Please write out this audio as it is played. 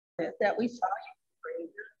it that we saw you a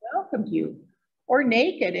stranger and welcomed you, or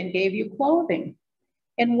naked and gave you clothing?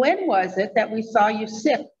 And when was it that we saw you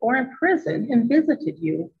sick or in prison and visited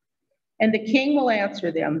you? And the king will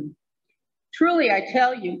answer them, truly I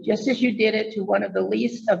tell you, just as you did it to one of the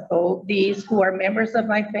least of these who are members of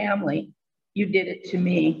my family, you did it to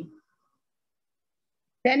me.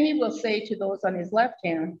 Then he will say to those on his left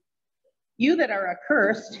hand, you that are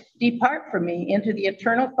accursed, depart from me into the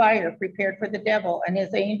eternal fire prepared for the devil and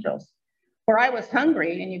his angels. For I was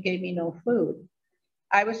hungry, and you gave me no food.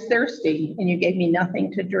 I was thirsty, and you gave me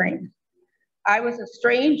nothing to drink. I was a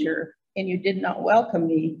stranger, and you did not welcome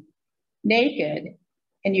me. Naked,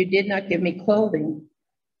 and you did not give me clothing.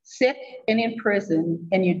 Sick and in prison,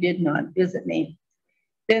 and you did not visit me.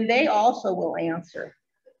 Then they also will answer,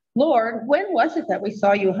 Lord, when was it that we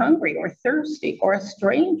saw you hungry or thirsty or a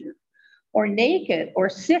stranger or naked or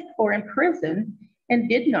sick or in prison and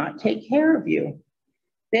did not take care of you?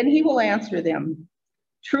 Then he will answer them,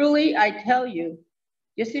 truly I tell you,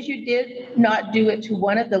 just as you did not do it to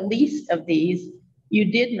one of the least of these,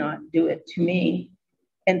 you did not do it to me.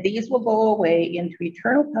 And these will go away into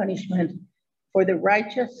eternal punishment, for the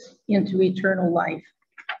righteous into eternal life.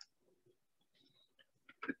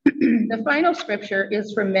 The final scripture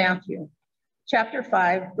is from Matthew, chapter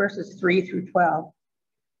 5, verses 3 through 12.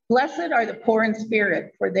 Blessed are the poor in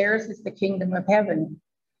spirit, for theirs is the kingdom of heaven.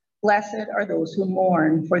 Blessed are those who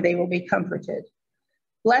mourn, for they will be comforted.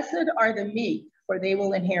 Blessed are the meek, for they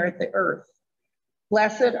will inherit the earth.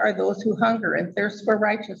 Blessed are those who hunger and thirst for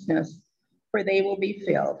righteousness, for they will be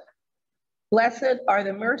filled. Blessed are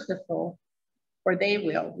the merciful, for they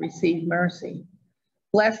will receive mercy.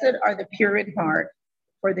 Blessed are the pure in heart,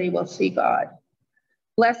 for they will see God.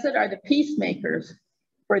 Blessed are the peacemakers,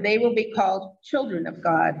 for they will be called children of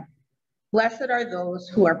God. Blessed are those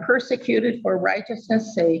who are persecuted for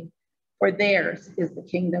righteousness' sake, for theirs is the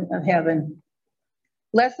kingdom of heaven.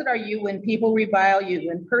 Blessed are you when people revile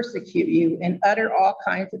you and persecute you and utter all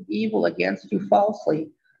kinds of evil against you falsely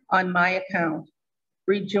on my account.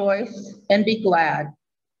 Rejoice and be glad,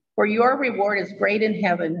 for your reward is great in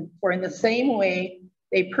heaven, for in the same way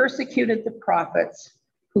they persecuted the prophets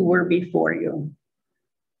who were before you.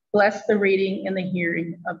 Bless the reading and the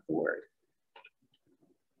hearing of the word.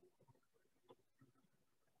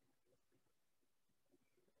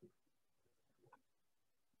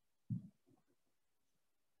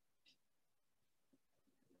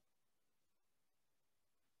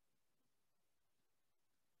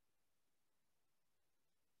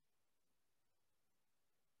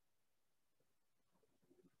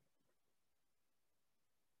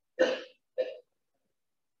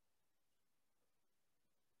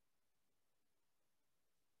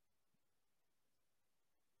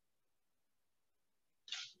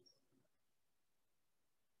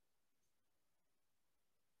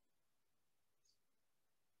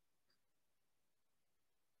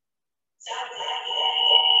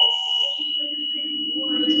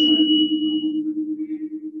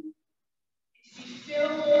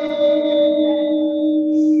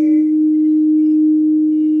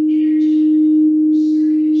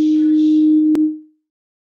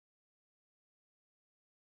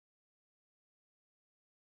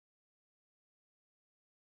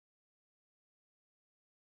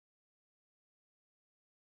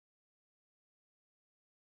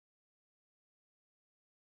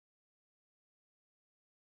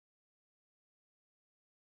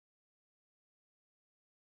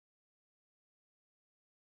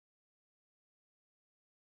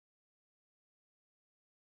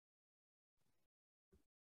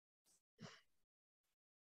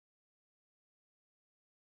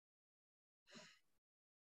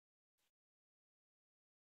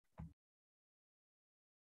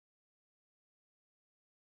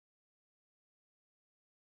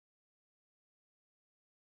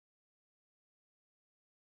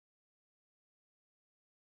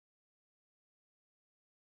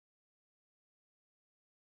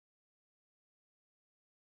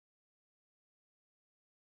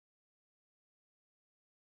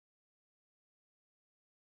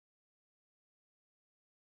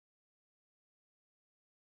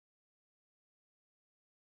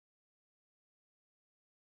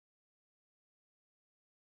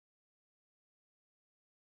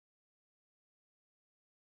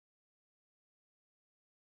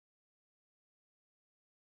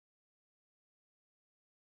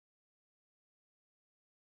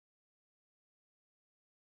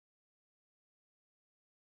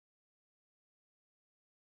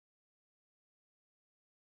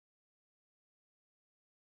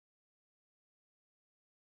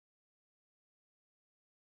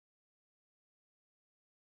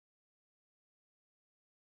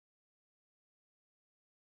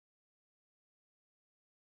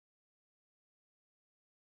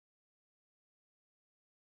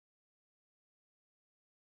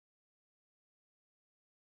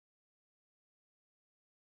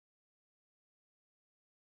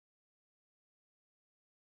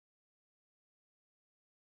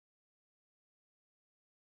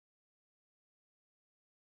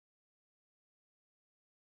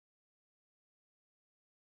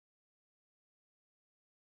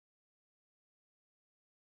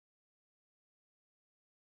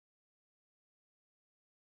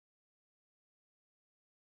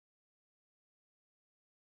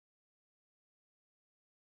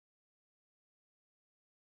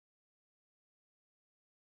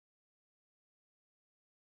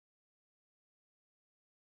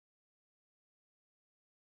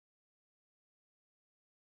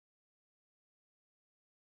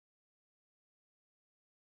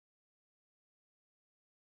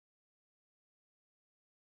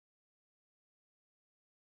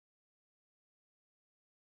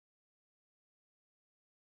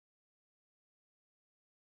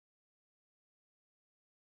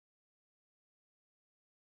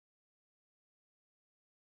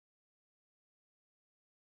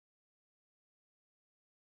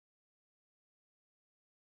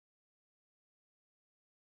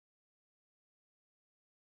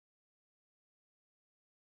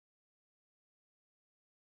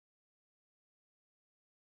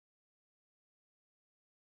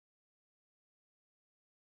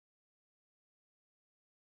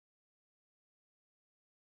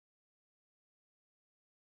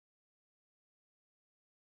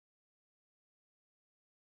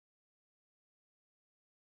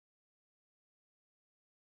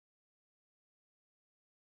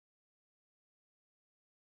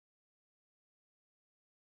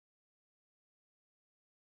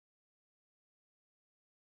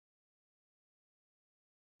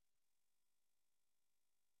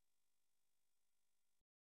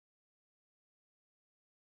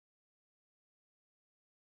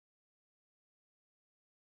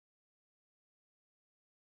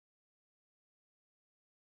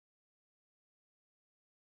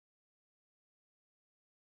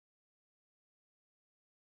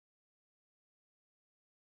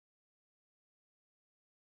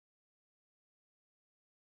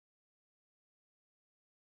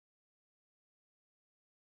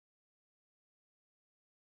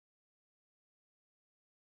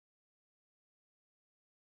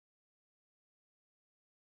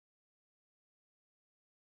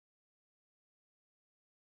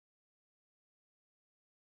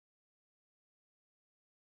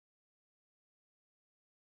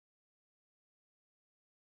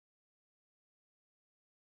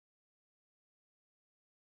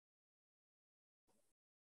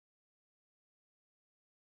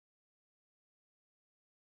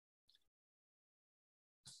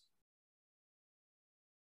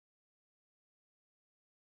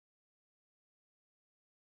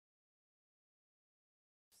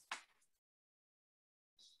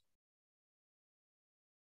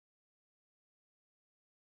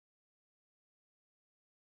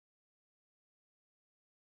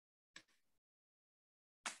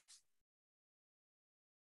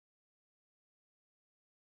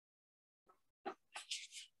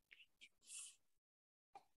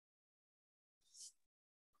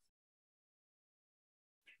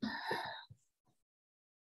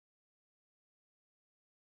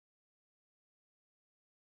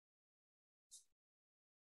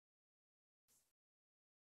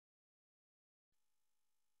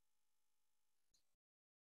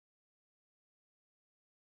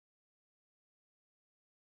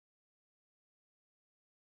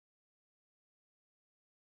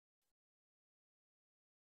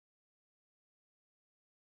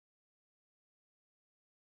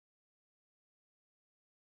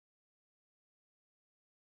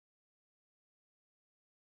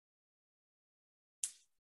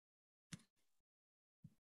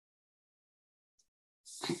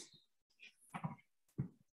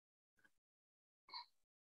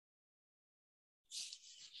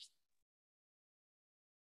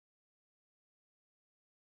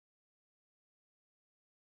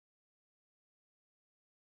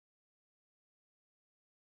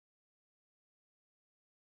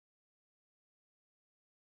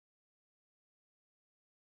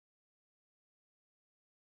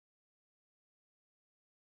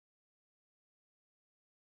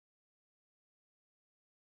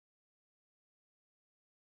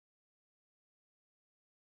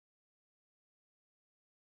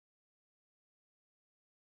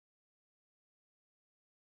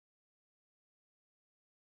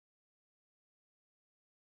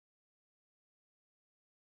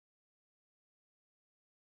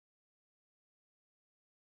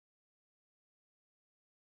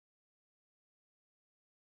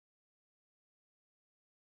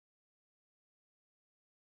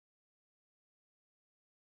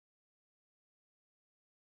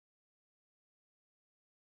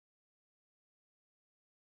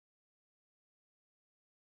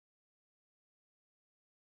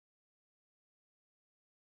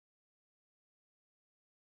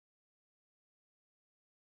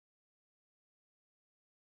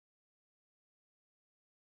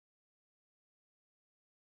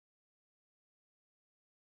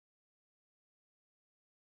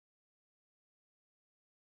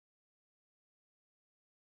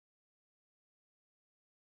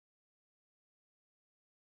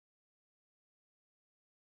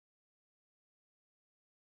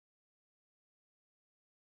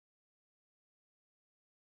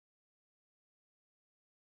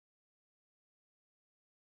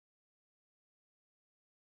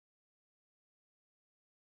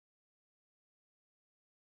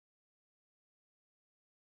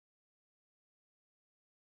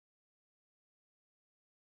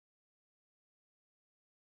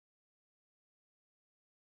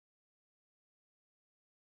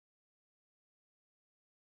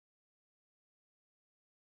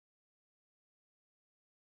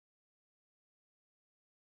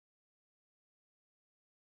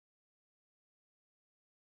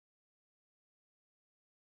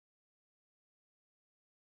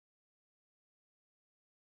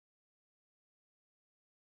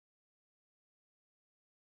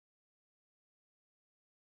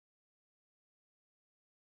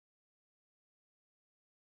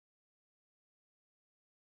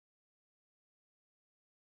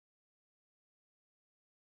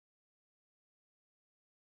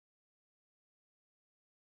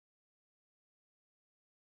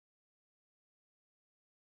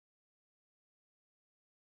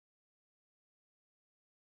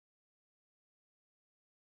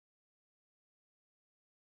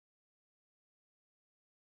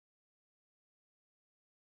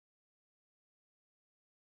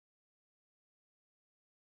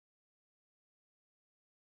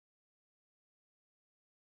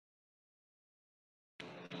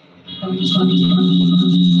 Sorry.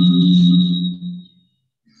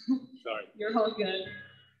 You're all good.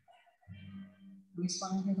 We just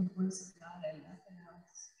want to hear the voice of God and nothing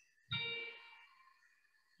else.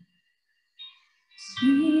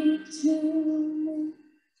 Speak to me.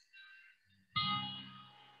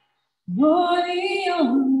 You're the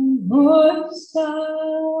only voice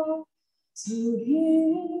out to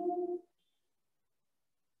hear.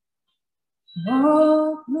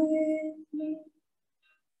 Walk with me.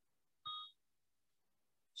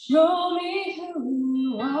 Show me who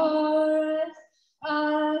you are as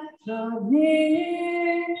I draw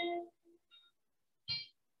near.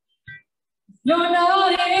 If you're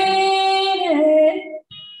not in it,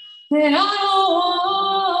 then I don't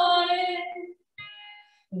want it.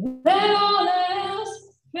 Let all else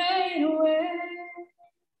fade away.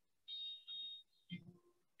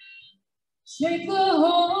 Take the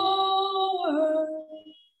whole world.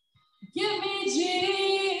 Give me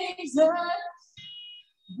Jesus.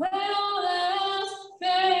 Let all else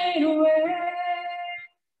fade away.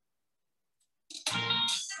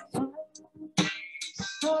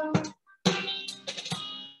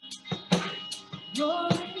 You're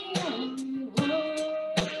the only one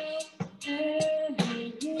ever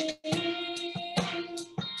give.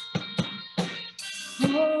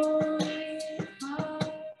 Glorify.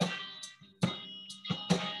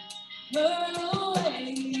 Burn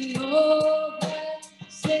away all that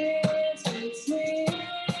stands between.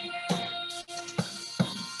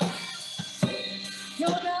 You're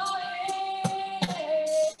not in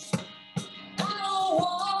it. I don't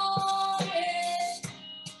want it.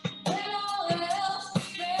 Let all else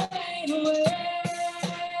fade away.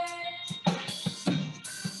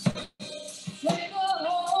 Take the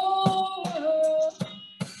whole world.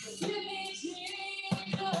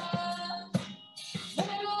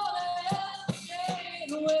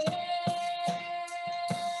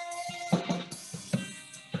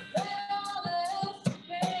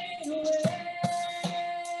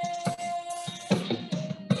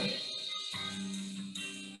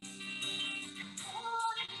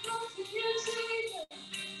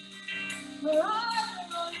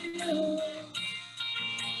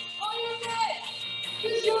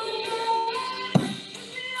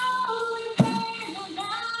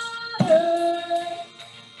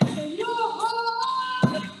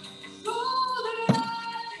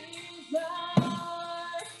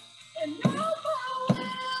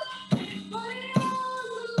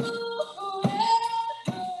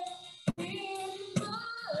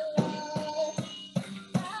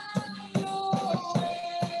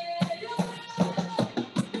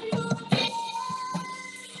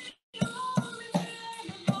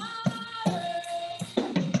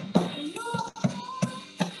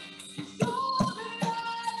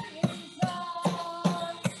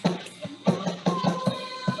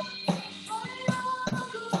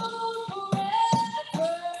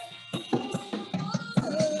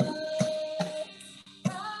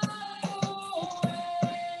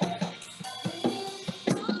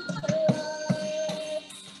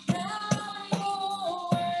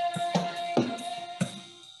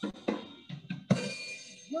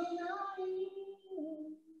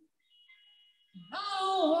 I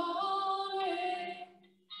want it.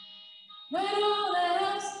 Let all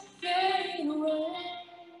else fade away.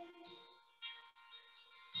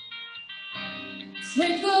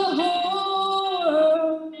 Take the whole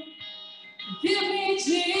world. Give me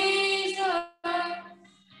Jesus.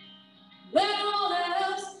 Let all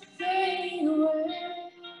else fade away.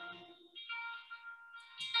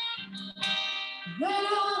 Let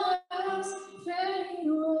all else fade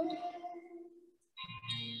away.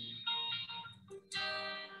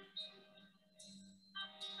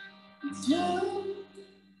 Turn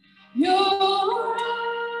your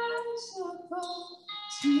eyes upon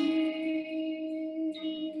Jesus.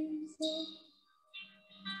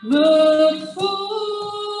 Look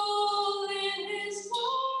full in his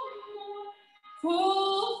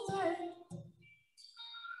wonderful face,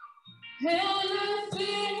 and the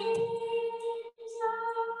things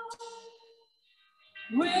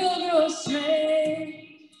will grow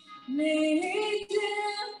straight, lead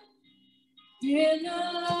them in the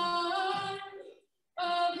light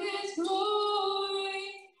of his glory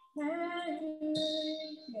and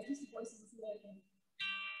reign. Yeah, just the voices again.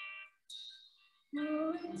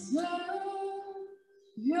 Turn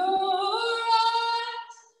your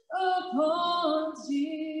eyes upon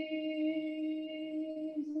Jesus.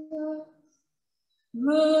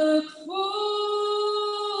 Look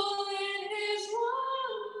full in his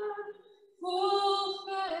wonderful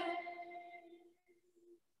face,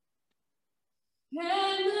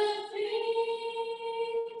 and the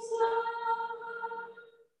things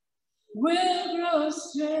will grow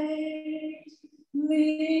straight,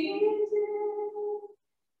 leading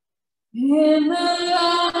in the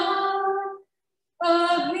light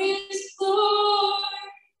of his glory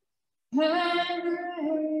and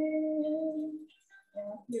reign.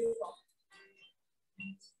 Yeah, beautiful.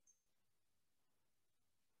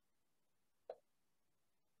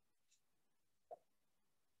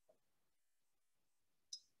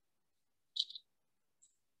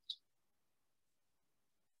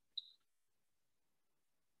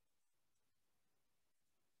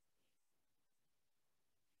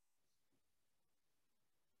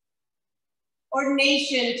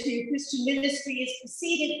 Ordination to Christian ministry is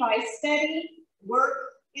preceded by study, work,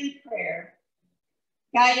 and prayer,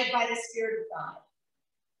 guided by the Spirit of God.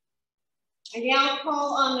 I now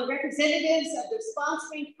call on the representatives of the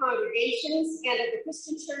sponsoring congregations and of the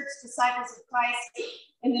Christian Church Disciples of Christ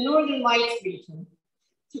in the Northern Lights region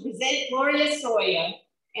to present Gloria Soja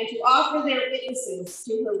and to offer their witnesses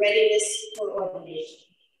to her readiness for ordination.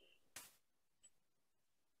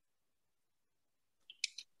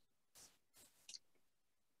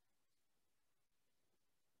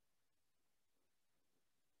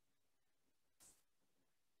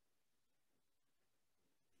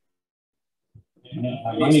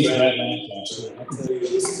 My name's Brad Lancaster. I'll tell you,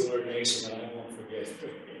 this is an ordination that I won't forget.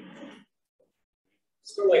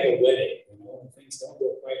 It's sort of like a wedding, you know, when things don't go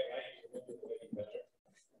quite right, you remember the wedding better.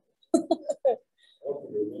 I hope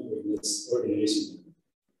you remember this ordination.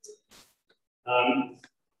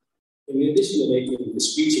 In addition to making the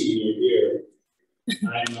speeching in your ear,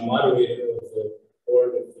 I'm a moderator of the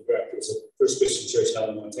board of directors of First Christian Church,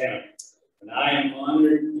 Helen, Montana. And I am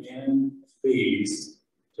honored and pleased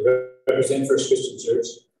to represent First Christian Church,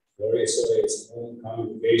 Gloria Soja's own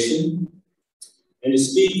congregation, and to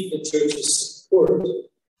speak the church's support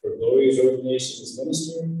for Gloria's ordination as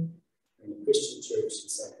minister and the Christian Church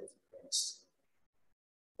Disciples of Christ.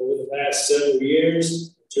 Over the past several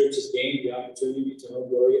years, the church has gained the opportunity to know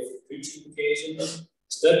Gloria for preaching occasions,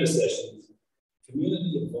 study sessions,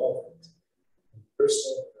 community involvement, and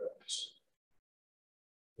personal interaction.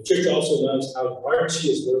 The church also knows how hard she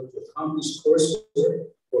has worked to accomplish coursework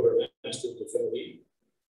for her Master of Divinity,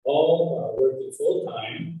 all while working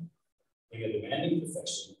full-time in a demanding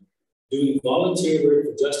profession, doing volunteer work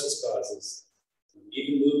for justice causes, and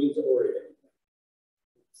even moving to Oregon.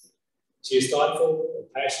 She is thoughtful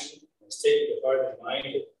and passionate and has taken to heart and mind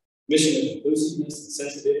the mission of inclusiveness and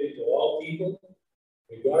sensitivity to all people,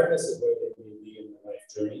 regardless of where they may be in their life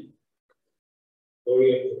journey.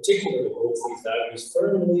 Gloria particularly holds these values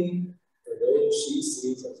firmly for those she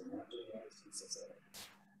sees as marginalized in society,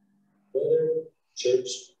 whether church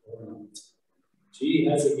or not. She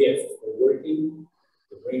has a gift for working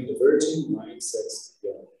to bring diverging mindsets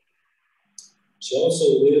together. She also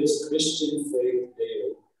lives Christian faith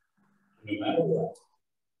daily, and no matter what,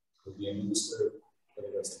 will be a minister for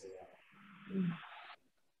the rest of her life.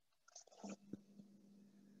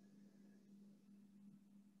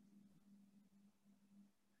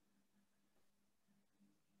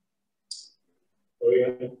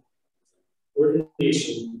 Gloria,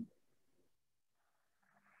 ordination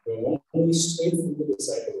will only strengthen the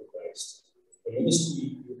disciple of Christ, but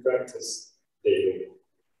ministry you practice daily,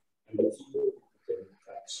 and the people you can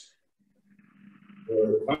touch.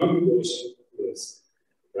 Your congregation is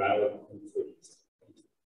proud and pleased. Thank you.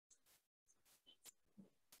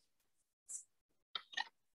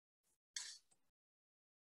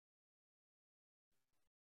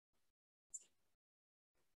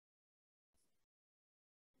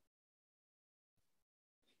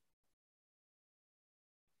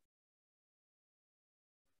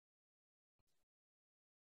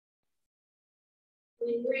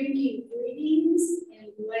 We bring you greetings and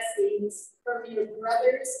blessings from your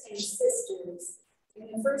brothers and sisters in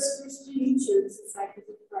the First Christian Church Disciples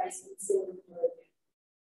of Christ in Salem, Oregon.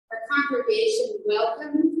 Our congregation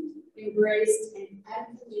welcomed, embraced, and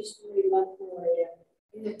unconditionally loved Gloria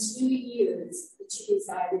in the 2 years that she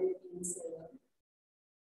resided in Salem.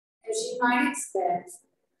 As you might expect,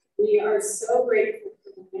 we are so grateful for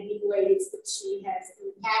the many ways that she has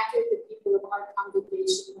impacted the people of our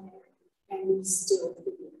congregation there. And we still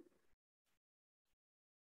do.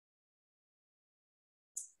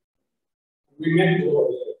 We met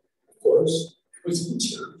Gloria, of course, it was in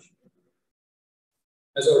church.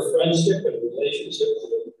 As our friendship and relationship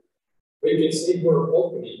grew, we could see her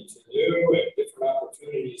opening to new and different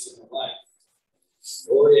opportunities in her life.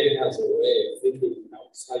 Gloria has a way of thinking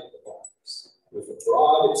outside the box, with a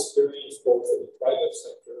broad experience both in the private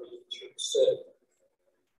sector and the church setting.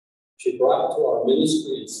 She brought to our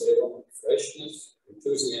ministry in Salem freshness,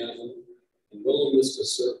 enthusiasm, and willingness to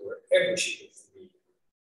serve wherever she was needed.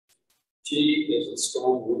 She is a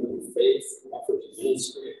strong woman of faith and offers a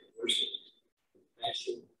ministry of diversity,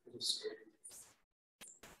 compassion, and strength.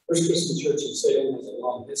 First Christian Church in Salem has a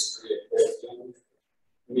long history of both young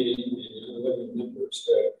men and young women members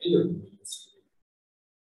who have entered the ministry.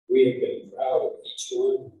 We have been proud of each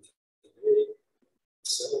one today to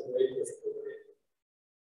celebrate with Gloria.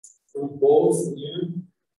 From both near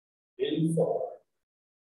and far,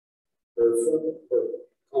 her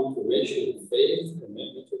confirmation of faith,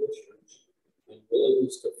 commitment to the church, and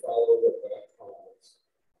willingness to follow what God calls.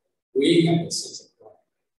 We have a sense of pride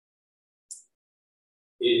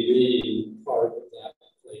in being part of that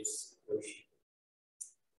place of worship.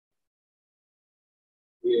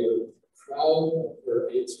 We are proud of her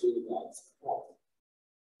answering God's call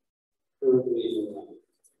currently in her life.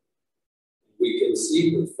 We can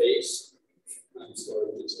see her face. I'm sorry,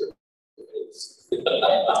 it's her face.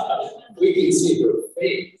 We can see her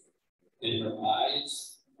faith in her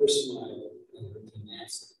eyes, her smile, and her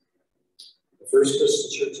tenacity. The First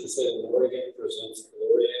Christian Church in Salem, Oregon presents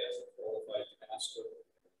Gloria as a qualified pastor,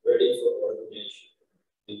 ready for ordination.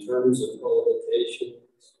 In terms of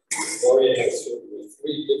qualifications, Gloria has served with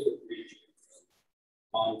 3 different regions: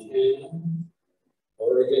 Montana,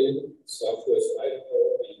 Oregon, Southwest Idaho,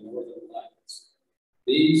 and Northern Lights.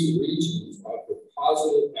 These regions offer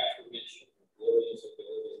positive affirmation of Gloria's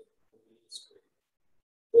ability to ministry.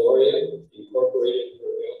 Gloria incorporated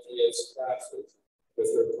her LTS classes with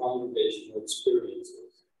her congregational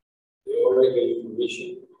experiences. The Oregon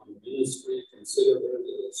Commission on Ministry considered her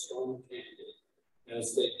a strong candidate,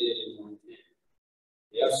 as they did in Montana.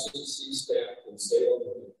 The FCC staff in Salem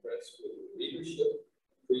were impressed with her leadership,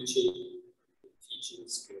 preaching, and teaching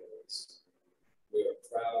skills. We are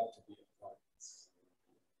proud to be a part of this.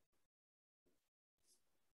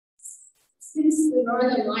 Since the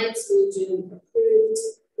Northern Lights region approved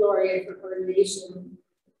Gloria for ordination,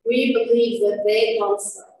 we believe that they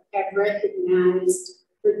also have recognized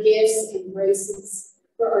her gifts and graces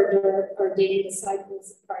for our ordained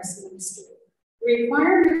disciples of Christ ministry. The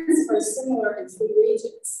requirements are similar in 3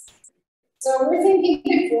 regions. So we're thinking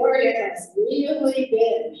that Gloria has really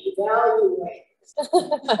been evaluated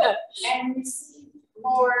and received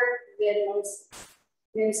more than most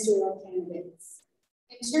ministerial candidates.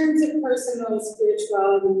 In terms of personal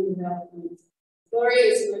spirituality and development,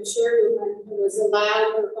 Gloria is a mature woman who has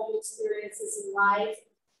allowed her own experiences in life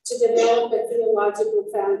to develop a theological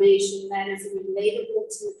foundation that is relatable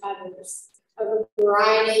to others of a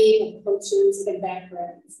variety of cultures and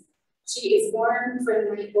backgrounds. She is warm,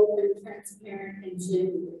 friendly, open, transparent, and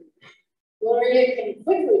genuine. Gloria can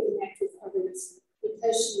quickly connect with others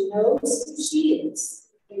because she knows who she is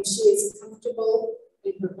and she is comfortable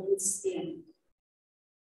in her own skin.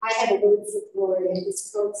 I have a word for Gloria.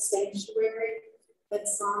 It's called sanctuary. That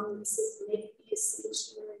song says, "Make me a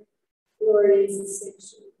sanctuary." Gloria is a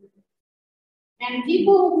sanctuary. And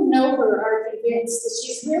people who know her are convinced that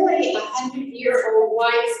she's really a 100-year-old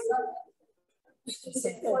wise woman. She's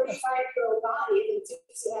a 45-year-old body of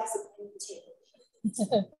enthusiasm and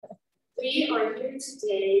integrity. We are here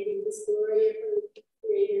today because Gloria, her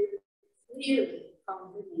creator, clearly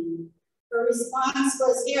called her name. Her response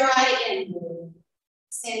was, "Here I am, Lord.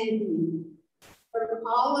 send me. From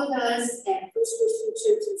all of us at First Christian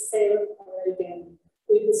Church in Salem, Oregon,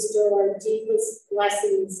 we bestow our deepest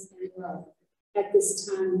blessings and love at this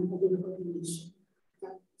time of the ordination.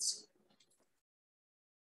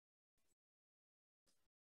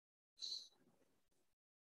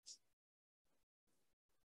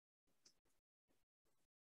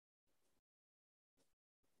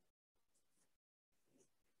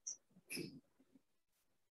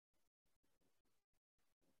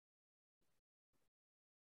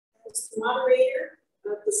 As the moderator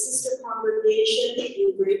of the sister congregation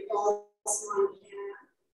in Great Falls, Montana,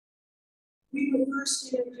 we were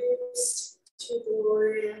first introduced to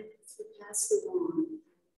Gloria through Pastor Ron.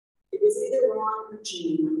 It was either Ron or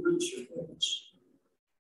Jean, I'm not sure which.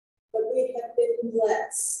 But we have been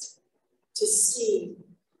blessed to see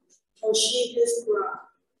how she has brought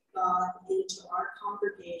God into our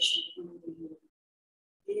congregation. And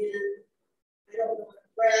I don't know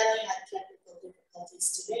if Brad had technical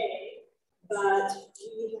difficulties today, but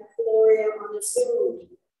we had Gloria on a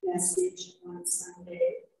Zoom message on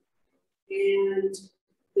Sunday. And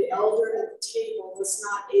the elder at the table was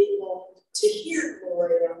not able to hear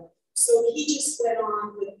Gloria, so he just went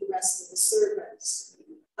on with the rest of the service.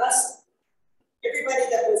 Everybody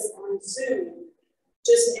that was on Zoom,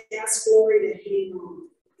 just asked Gloria to hang on.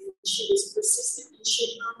 And she was persistent and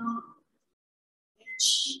she hung on. And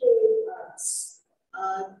she gave us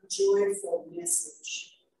a joyful message.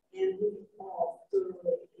 And we all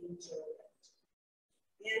thoroughly enjoyed it.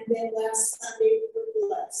 And then last Sunday, we were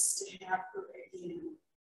blessed to have her again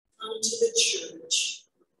come to the church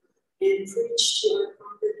and preach to our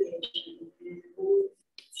congregation. And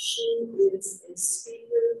she is a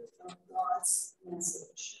speaker of God's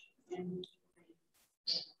message. And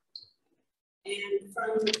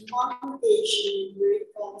from the congregation in Great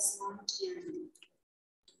Falls, Montana,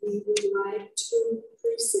 we would like to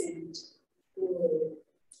present Gloria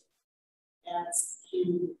as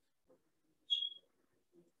King.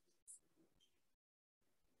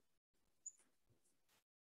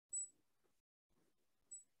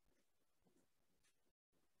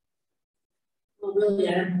 Well, really,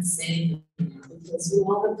 I don't have to say anything now because you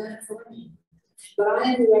all have done it for me. But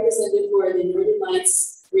I am the representative for the Northern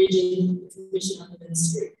Lights Region Commission on the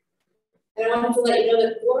Ministry. And I wanted to let you know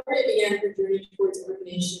that Gloria began her journey towards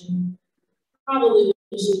ordination probably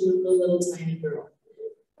when she was a little tiny girl.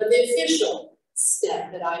 But the official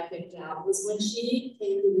step that I picked out was when she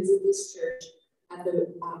came to visit this church at the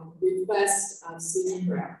request of Susan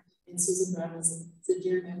Brown. And Susan Brown was a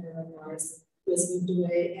dear member of ours who has moved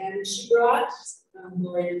away. And she brought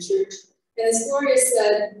Gloria to church. And as Gloria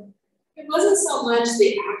said, it wasn't so much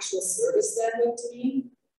the actual service that hooked me.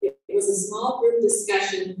 It was a small group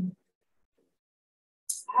discussion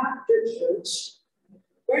after church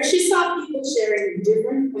where she saw people sharing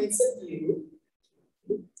different points of view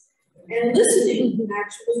and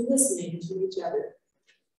actually listening to each other.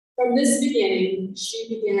 From this beginning, she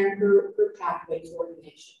began her pathway to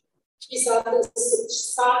ordination. She sought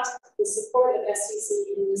the support of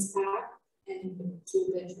SCC in this path and to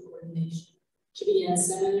eventual ordination. She began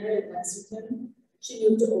seminary at Lexington. She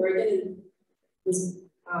moved to Oregon and was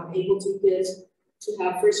able to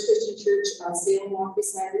have First Christian Church Salem walk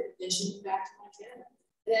beside her. Then she moved back to Montana.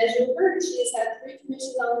 And as you heard, she has had 3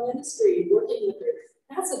 commissions on the ministry working with her.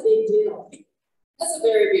 That's a big deal. That's a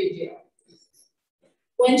very big deal.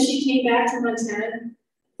 When she came back to Montana,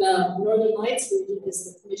 the Northern Lights region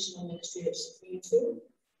is the commission on ministry that she came to.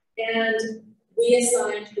 And we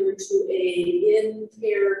assigned her to a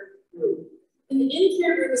in-care group. And the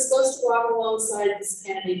in-care group is supposed to walk alongside this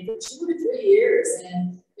candidate for 2 or 3 years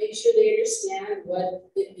and make sure they understand what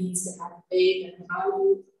it means to have faith and how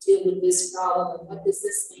you deal with this problem and what does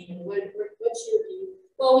this mean and what's your view.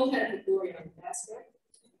 Well, we kind of put Gloria on the fast track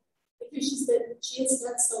because she said she has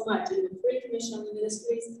done so much in the 3 commission on the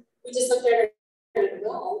ministries. We just looked at her and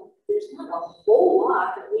well, there's not a whole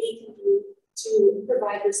lot that we can do to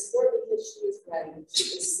provide her support because she is ready. She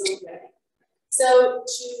is so ready. So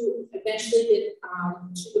to eventually get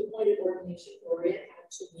to the point of ordination, Gloria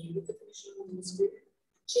had to meet with the commission on the ministry.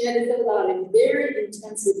 She had to fill out a very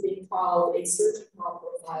intensive thing called a surgeon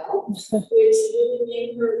profile, which really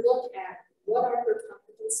made her look at what are her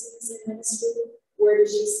competencies in ministry, where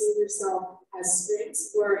does she see herself as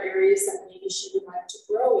strengths, where are areas that maybe she would like to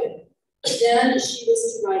grow in. Then she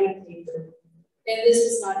was to write a paper, and this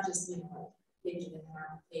was not just taking in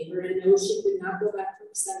her paper, and no, she could not go back to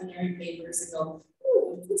her seminary papers and go,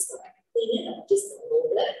 oh, this one I can clean it up just a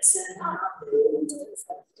little bit,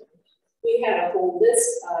 we had a whole list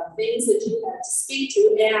of things that you had to speak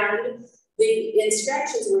to, and the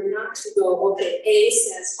instructions were not to go, okay, A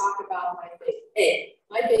says talk about my faith. A.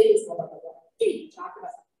 My baby's blah, blah, blah, blah. Hey, talk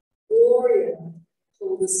about it. Gloria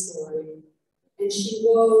told the story, and she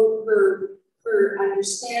wove her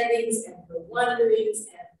understandings and her wonderings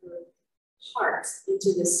and her heart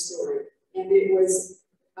into this story. And it was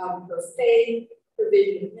her faith, her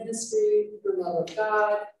vision of ministry, her love of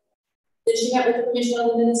God. Then she met with the commission on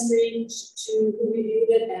the ministry to who reviewed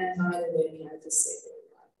it, and by the way, I just say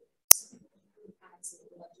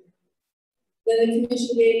then the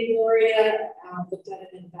commission gave Gloria, looked at it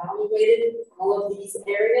and evaluated all of these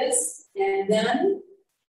areas, and then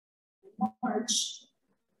in March,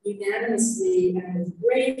 unanimously and with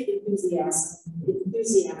great enthusiasm,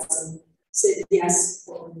 said yes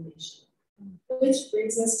for ordination. Which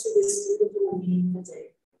brings us to this beautiful and meaningful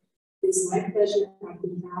day. It is my pleasure on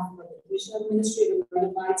behalf of the Commission on Ministry of the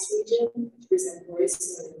Northern Lights region to present Gloria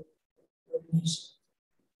Soja for ordination.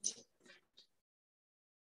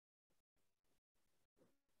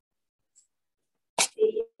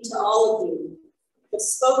 Thank you to all of you. The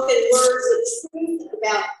spoken words of truth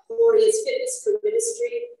about Gloria's fitness for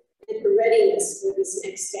ministry and her readiness for this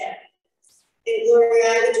next step. And Gloria,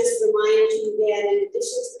 I would just remind you that in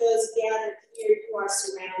addition to those gathered here, you are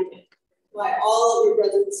surrounded by all of your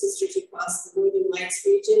brothers and sisters across the Northern Lights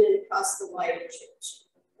region and across the wider church,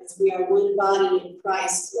 as we are one body in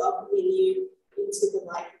Christ, welcoming you into the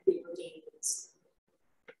life of the ordained ones.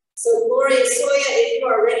 So Gloria Soja, if you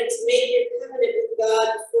are ready to make your covenant with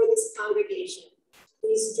God before this congregation,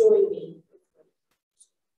 please join me.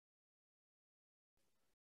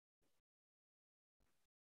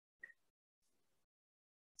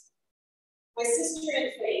 My sister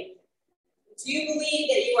in faith, do you believe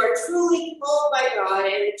that you are truly called by God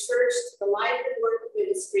and the church to the life and work of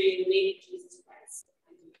ministry in the name of Jesus Christ?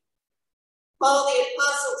 Paul the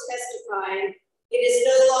apostle testified, "It is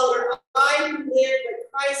no longer I who live,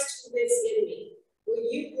 but Christ who lives in me." Will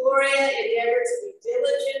you, Gloria, endeavor to be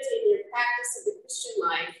diligent in your practice of the Christian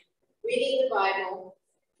life, reading the Bible,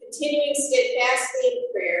 continuing steadfastly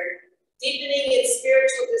in prayer, deepening in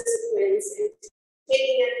spiritual disciplines, and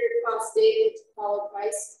taking up your cross daily to follow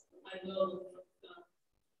Christ? I will.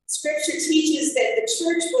 Scripture teaches that the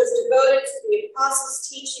church was devoted to the apostles'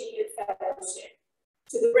 teaching and fellowship,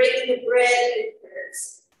 to the breaking of bread and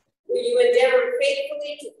prayers. Will you endeavor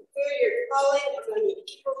faithfully to fulfill your calling among the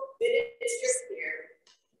people committed to your care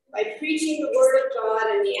by preaching the word of God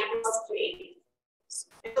and the apostles' faith,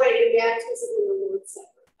 and by your baptism in the Lord's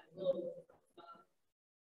Supper? I will.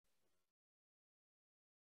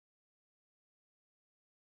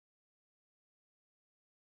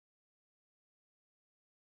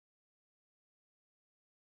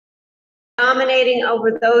 Dominating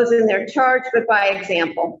over those in their charge, but by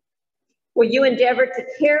example. Will you endeavor to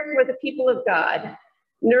care for the people of God,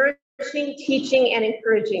 nourishing, teaching, and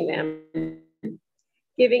encouraging them,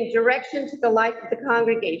 giving direction to the life of the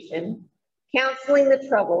congregation, counseling the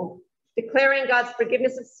troubled, declaring God's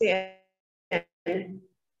forgiveness of sin,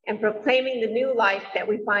 and proclaiming the new life that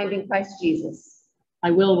we find in Christ Jesus? I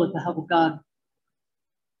will, with the help of God.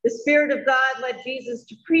 The Spirit of God led Jesus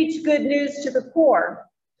to preach good news to the poor,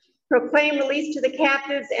 proclaim release to the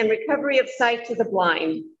captives and recovery of sight to the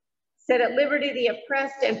blind, set at liberty the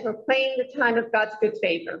oppressed, and proclaim the time of God's good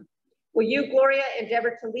favor. Will you, Gloria,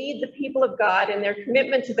 endeavor to lead the people of God in their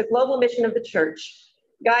commitment to the global mission of the church,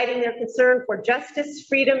 guiding their concern for justice,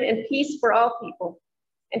 freedom, and peace for all people,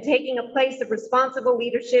 and taking a place of responsible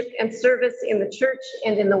leadership and service in the church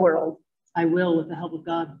and in the world? I will, with the help of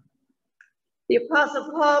God. The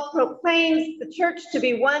Apostle Paul proclaims the church to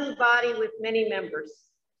be one body with many members.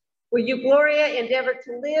 Will you, Gloria, endeavor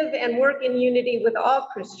to live and work in unity with all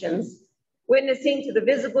Christians, witnessing to the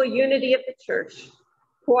visible unity of the church,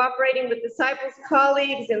 cooperating with disciples,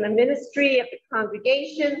 colleagues in the ministry of the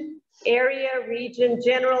congregation, area, region,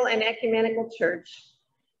 general, and ecumenical church,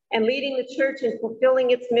 and leading the church in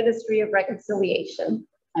fulfilling its ministry of reconciliation?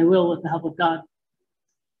 I will, with the help of God.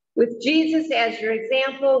 With Jesus as your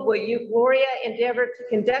example, will you, Gloria, endeavor to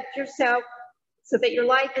conduct yourself so that your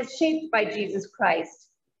life is shaped by Jesus Christ,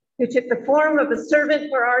 who took the form of a servant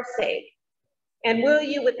for our sake? And will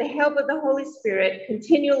you, with the help of the Holy Spirit,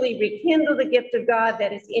 continually rekindle the gift of God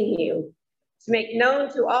that is in you, to make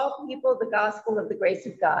known to all people the gospel of the grace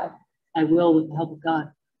of God? I will, with the help of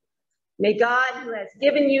God. May God, who has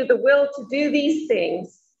given you the will to do these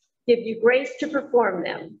things, give you grace to perform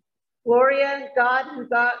them. Gloria, God who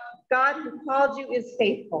called you is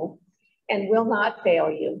faithful and will not fail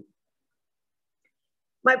you.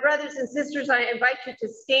 My brothers and sisters, I invite you to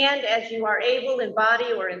stand as you are able in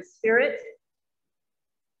body or in spirit.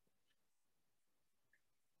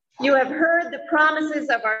 You have heard the promises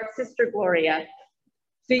of our sister Gloria.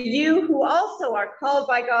 To you who also are called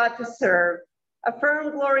by God to serve,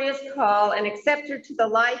 Affirm Gloria's call and accept her to the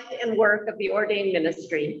life and work of the ordained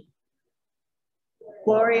ministry.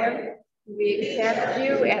 Gloria, we accept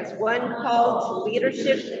you as one called to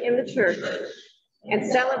leadership in the church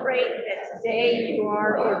and celebrate that today you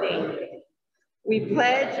are ordained. We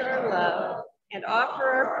pledge our love and offer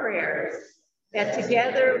our prayers that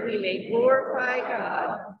together we may glorify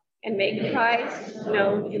God and make Christ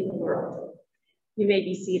known in the world. You may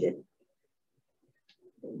be seated.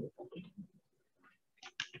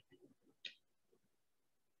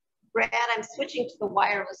 Brad, I'm switching to the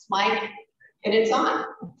wireless mic, and it's on.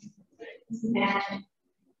 Magic.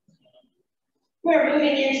 We're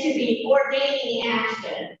moving into the ordaining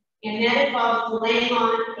action, and that involves the laying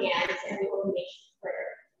on of hands and the ordination prayer.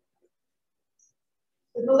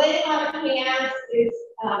 The laying on of hands is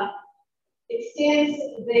extends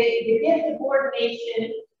the gift of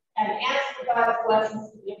ordination and asks for God's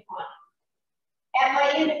blessings to be upon it. At my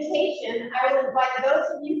invitation, I will invite those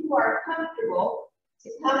of you who are comfortable to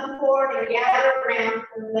come forward and gather around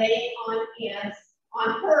for laying on hands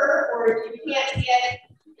on her, or if you can't get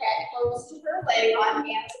that close to her, laying on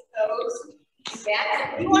hands of those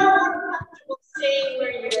that you are more comfortable staying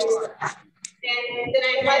where you are. And then I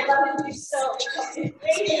invite you to do so because it's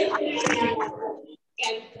great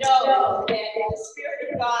and know that the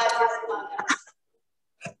Spirit of God is among us.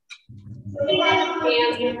 Laying on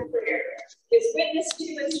hands in prayer is witnessed to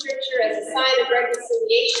in Scripture as a sign of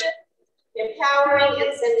reconciliation, empowering,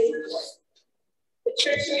 and sending forth. The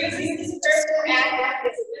church uses this prayerful act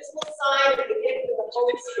as a visible sign of the gift of the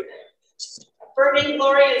Holy Spirit, affirming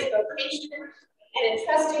Gloria's vocation and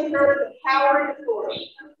entrusting her with the power and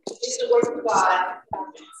authority to do the work of God.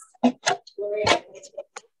 Gloria.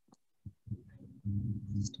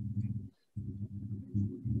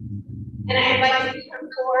 And I invite you to come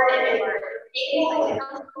forward and you are able and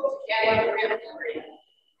comfortable to gather around Gloria.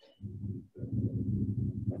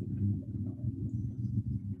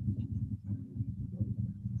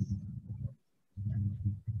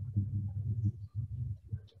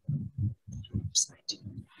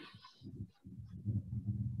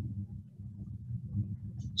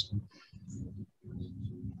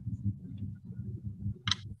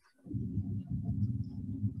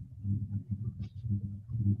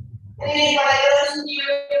 And I invite those of you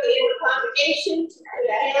in the congregation to put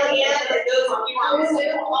a hand in, and those of you on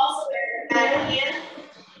Zoom also put a hand.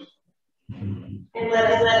 And let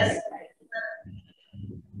us pray.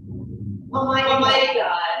 Almighty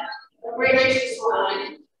God, the gracious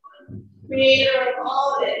one, creator of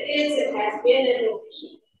all that is and has been and will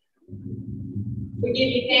be. We give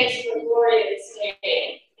you thanks for Gloria this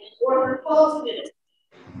day and for her close ministry,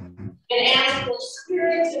 and ask for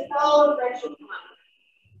Spirit to follow fresh upon her.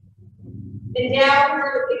 Endow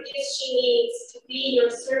her with the gifts she needs to be your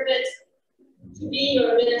servant, to be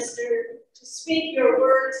your minister, to speak your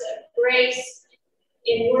words of grace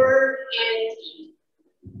in word and in deed.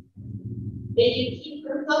 May you keep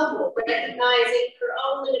her humble, recognizing her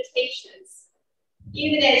own limitations,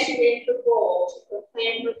 even as you make her bold to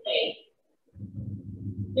proclaim her faith.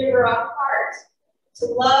 Give her a heart to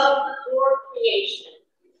love your creation.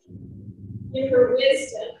 Give her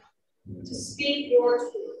wisdom to speak your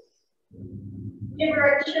truth. Give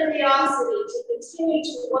her a curiosity to continue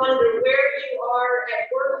to wonder where you are at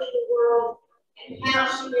work in the world and how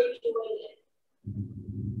she may join it.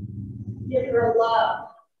 Give her love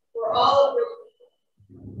for all of her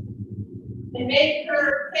people. And make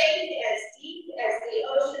her faith as deep as the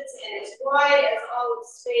oceans and as wide as all of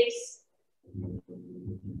space,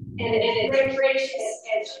 and as gracious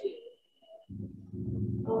as you.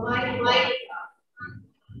 Almighty God,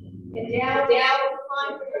 endow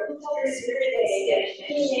upon her Holy Spirit that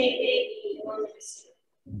she may be your minister,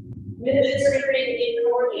 ministering in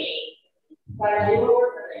your name, by your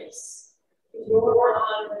grace, your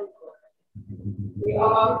honor and glory. We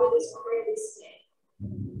offer this prayer this day.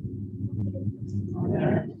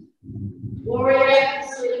 Amen. Gloria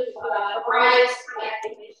to Christ,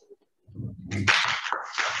 activation.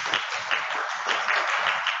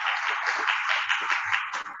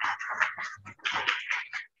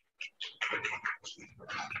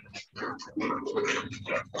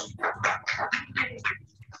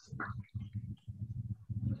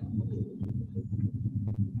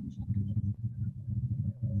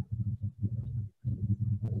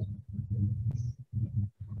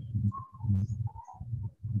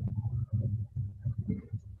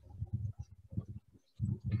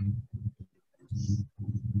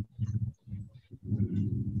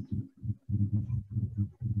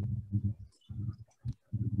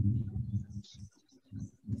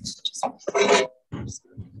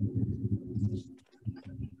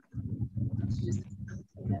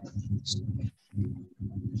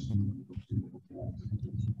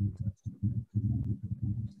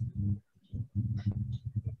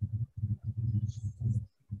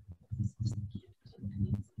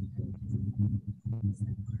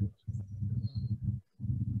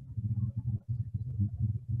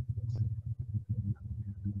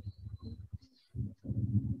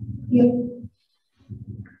 So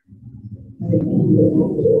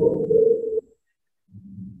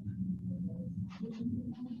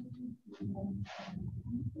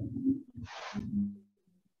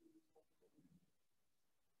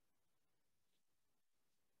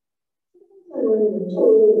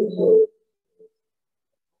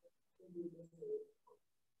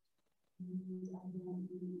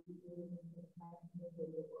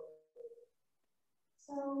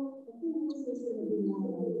I think this is going to be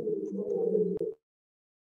more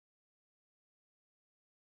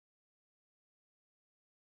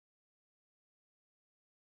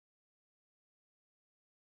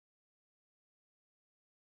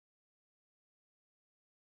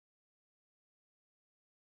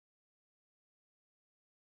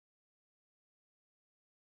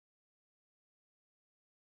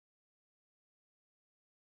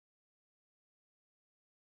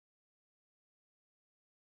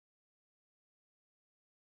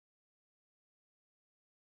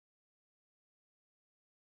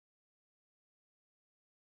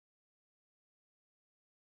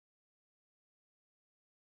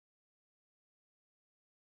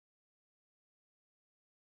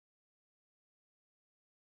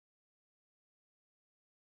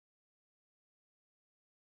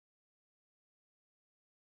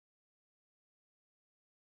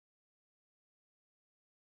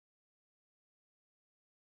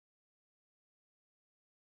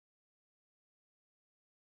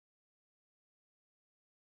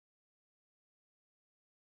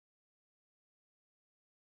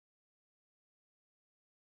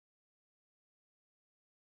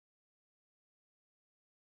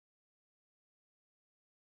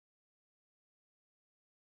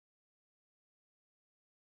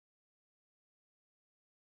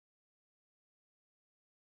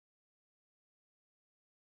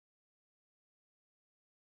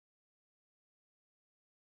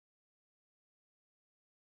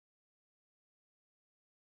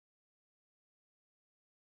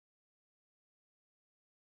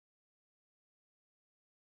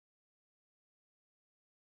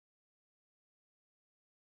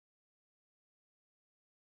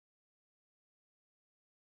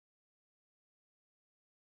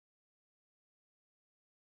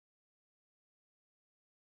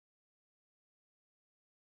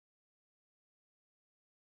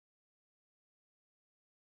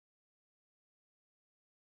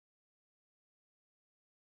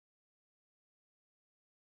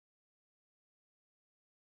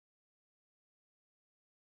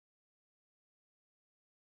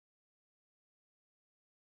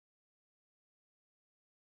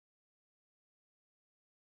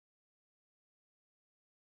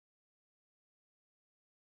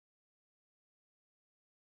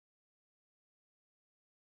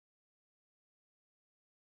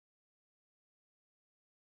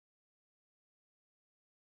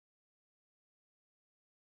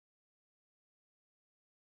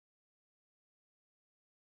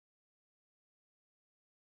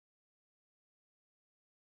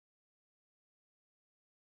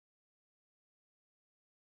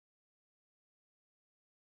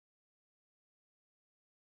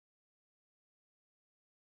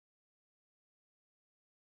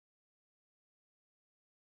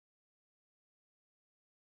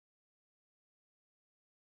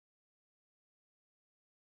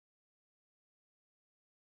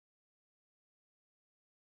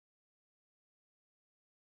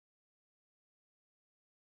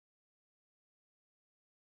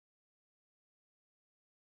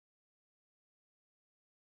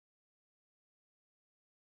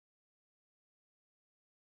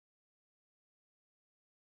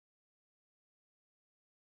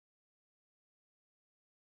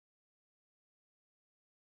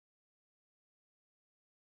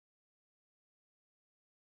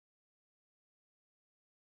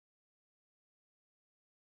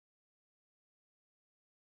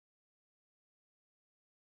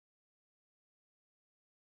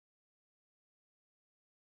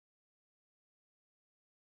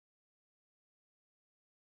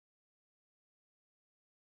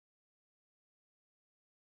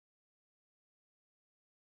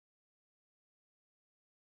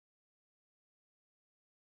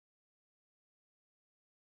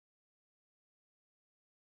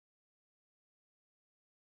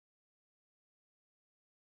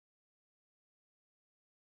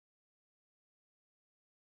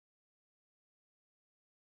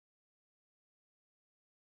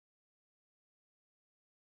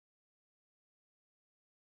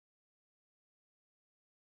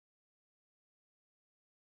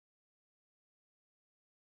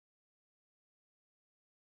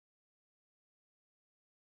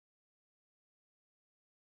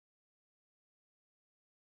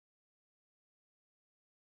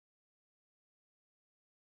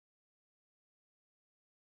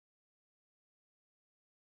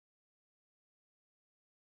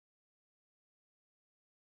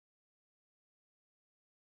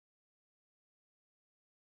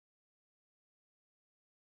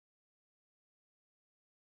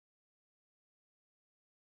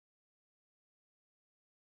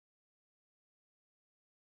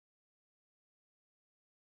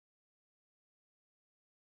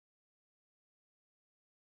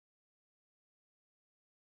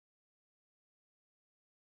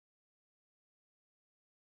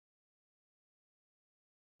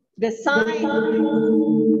The sign.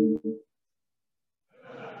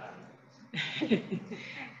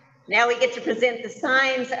 Now we get to present the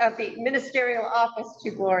signs of the ministerial office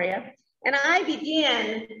to Gloria. And I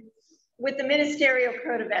begin with the ministerial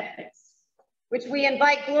code of ethics, which we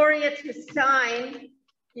invite Gloria to sign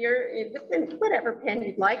here, with whatever pen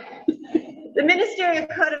you'd like. The ministerial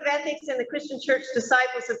code of ethics in the Christian Church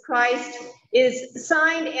Disciples of Christ is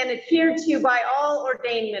signed and adhered to by all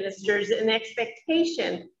ordained ministers in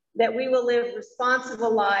expectation that we will live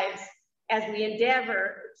responsible lives as we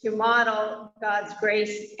endeavor to model God's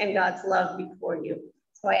grace and God's love before you.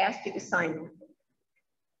 So I ask you to sign them.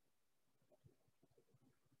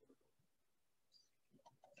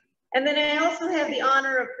 And then I also have the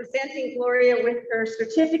honor of presenting Gloria with her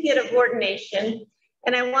certificate of ordination,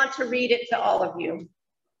 and I want to read it to all of you.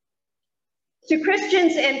 To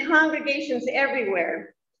Christians and congregations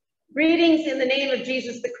everywhere, greetings in the name of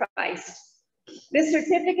Jesus the Christ. This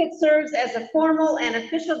certificate serves as a formal and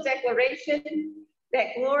official declaration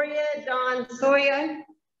that Gloria Dawn Soja,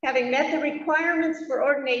 having met the requirements for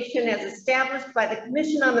ordination as established by the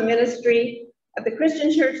Commission on the Ministry of the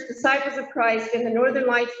Christian Church Disciples of Christ in the Northern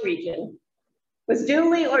Lights region, was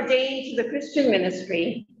duly ordained to the Christian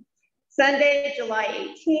ministry Sunday, July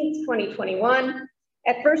 18th, 2021,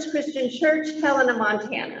 at First Christian Church, Helena,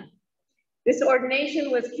 Montana. This ordination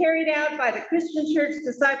was carried out by the Christian Church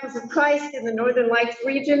Disciples of Christ in the Northern Lights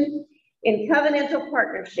region in covenantal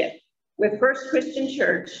partnership with First Christian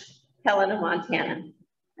Church, Helena, Montana.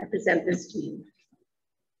 I present this to you.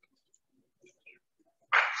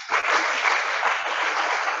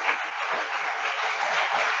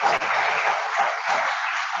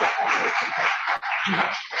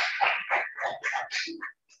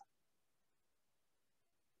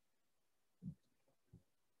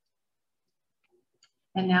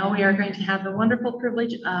 And now we are going to have the wonderful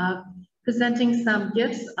privilege of presenting some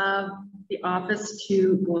gifts of the office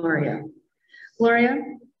to Gloria. Gloria,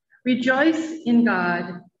 rejoice in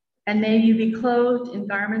God, and may you be clothed in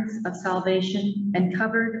garments of salvation and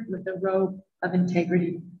covered with the robe of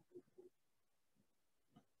integrity.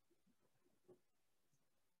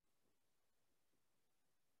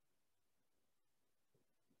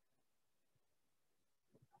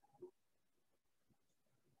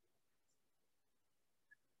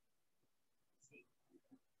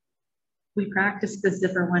 We practiced the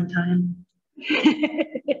zipper one time.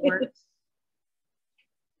 It worked.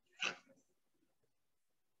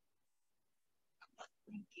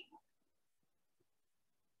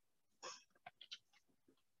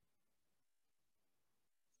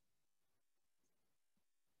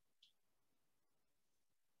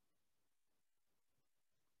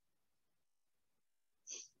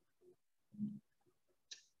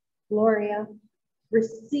 Gloria,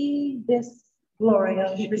 receive this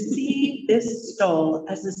stole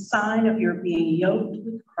as a sign of your being yoked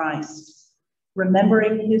with Christ,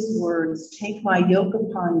 remembering his words, take my yoke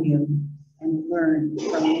upon you and learn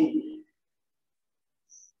from me.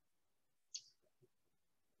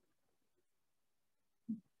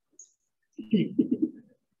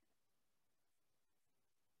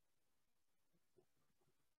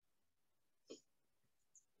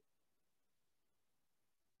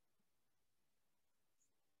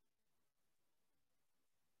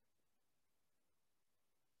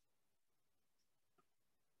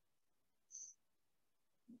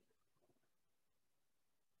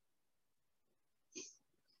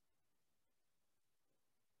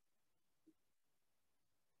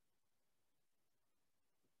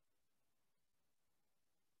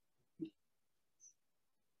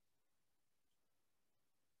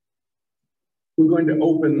 We're going to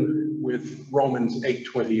open with Romans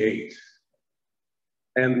 8:28.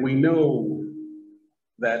 And we know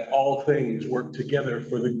that all things work together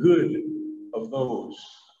for the good of those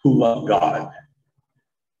who love God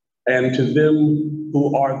and to them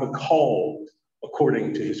who are the called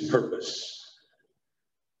according to his purpose.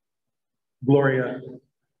 Gloria,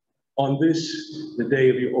 on this, the day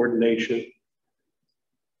of your ordination,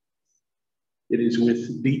 it is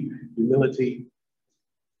with deep humility,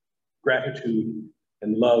 gratitude,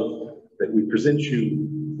 and love that we present you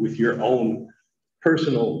with your own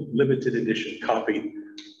personal limited edition copy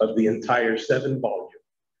of the entire 7-volume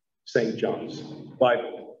St. John's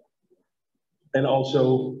Bible. And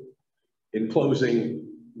also, in closing,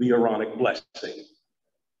 the Aaronic blessing.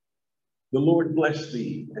 The Lord bless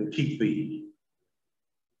thee and keep thee.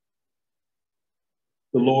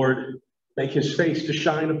 The Lord make his face to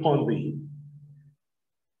shine upon thee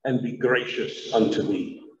and be gracious unto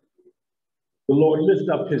thee. The Lord lift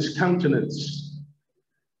up his countenance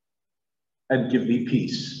and give thee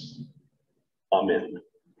peace. Amen.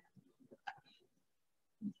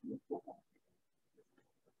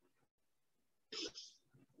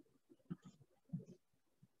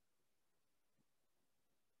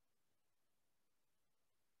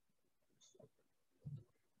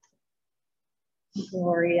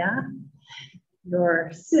 Gloria,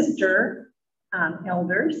 your sister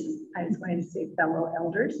elders, I was going to say fellow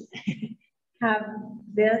elders, have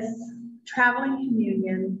this traveling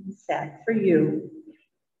communion set for you,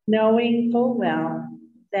 knowing full well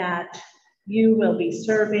that you will be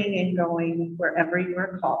serving and going wherever you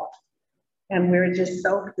are called. And we're just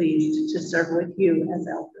so pleased to serve with you as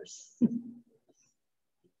elders.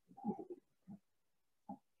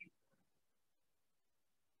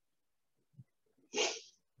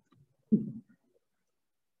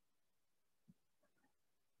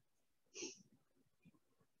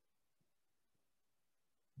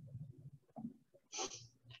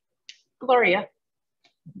 Gloria,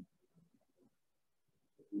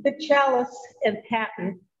 the chalice and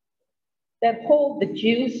paten that hold the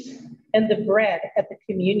juice and the bread at the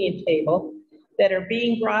communion table that are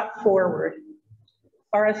being brought forward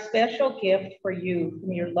are a special gift for you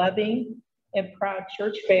from your loving and proud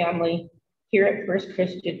church family here at First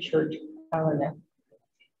Christian Church, Helena.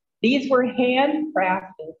 These were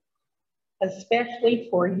handcrafted especially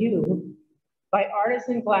for you by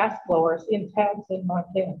artisan glass blowers in Townsend,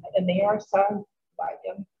 Montana, and they are signed by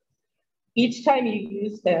them. Each time you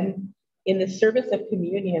use them in the service of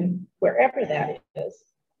communion, wherever that is,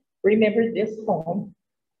 remember this home,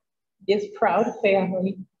 this proud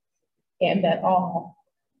family, and that all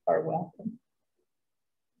are welcome.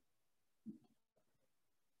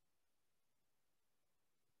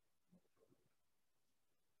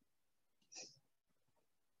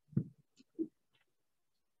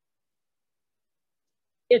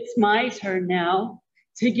 It's my turn now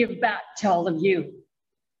to give back to all of you.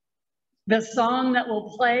 The song that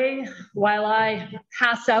will play while I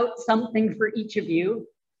pass out something for each of you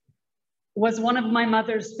was one of my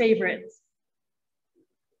mother's favorites.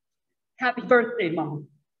 Happy birthday, Mom.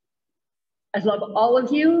 I love all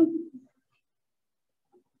of you.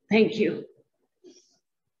 Thank you.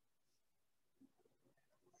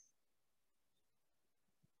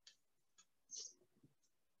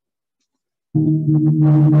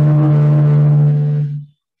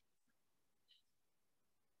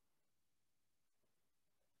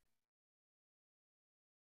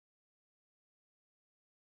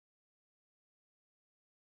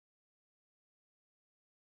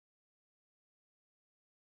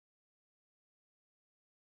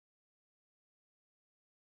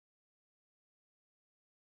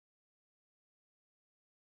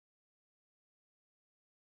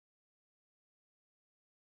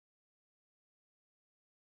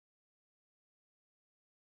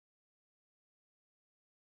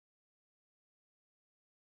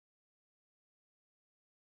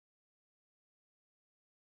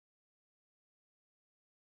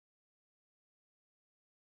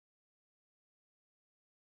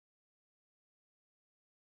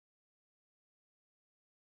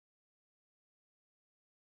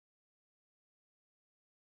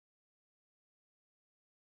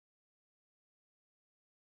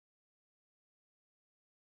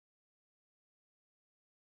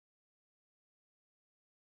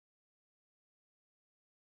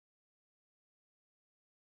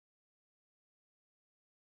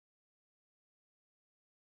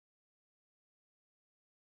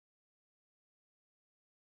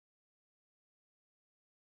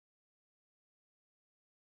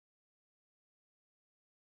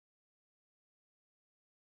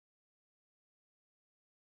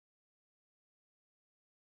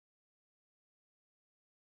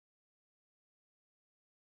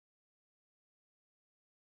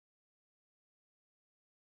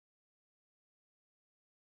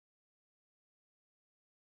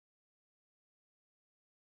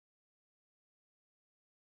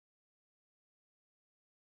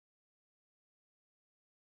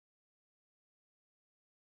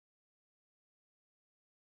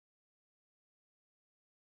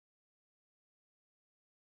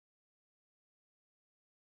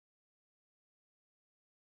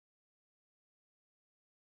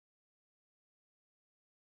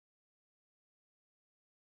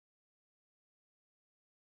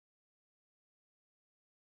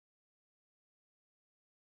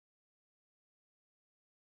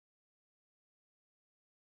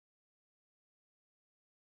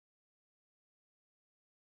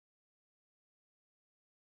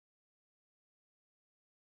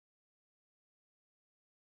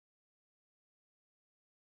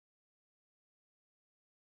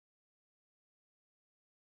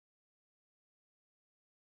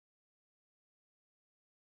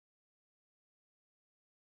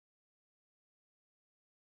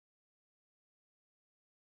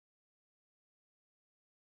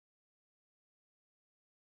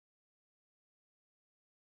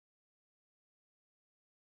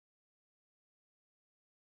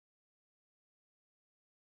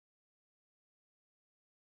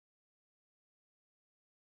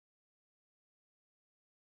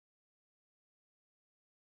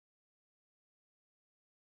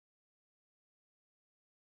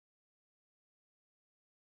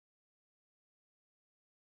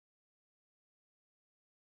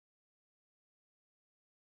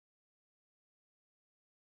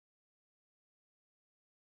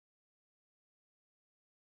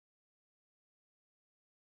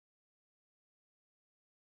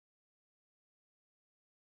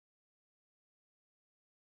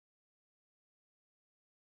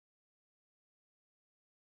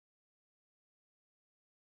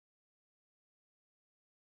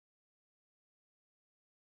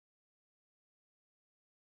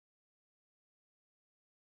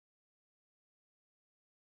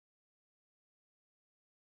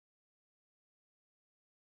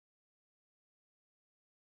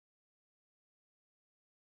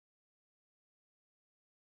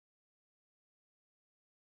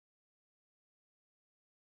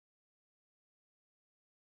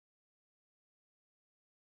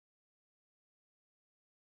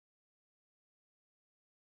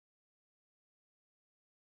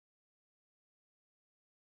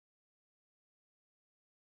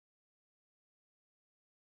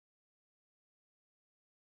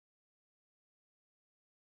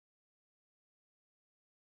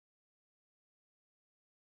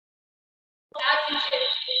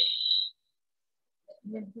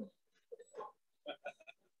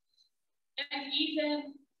 And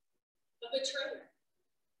even a betrayer.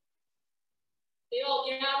 They all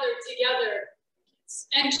gathered together.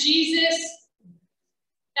 And Jesus,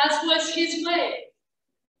 as was his way,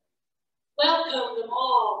 welcomed them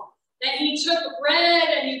all. And he took bread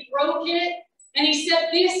and he broke it. And he said,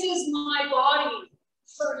 "This is my body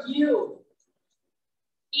for you.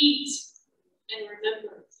 Eat and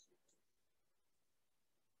remember."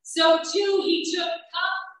 So too, he took a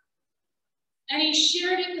cup and he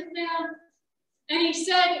shared it with them. And he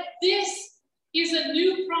said, "This is a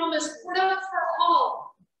new promise poured out for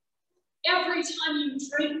all. Every time you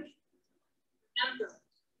drink, remember."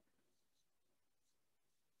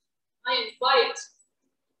 I invite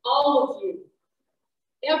all of you,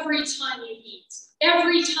 every time you eat,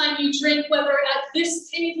 every time you drink, whether at this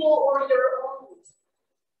table or your own,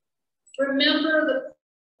 remember the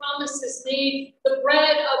promises made, the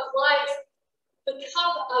bread of life, the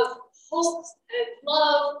cup of hope and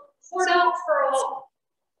love poured out for all.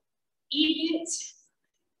 Eat it,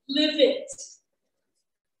 live it.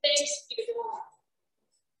 Thanks be to God.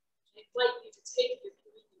 I invite you to take your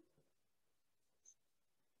communion.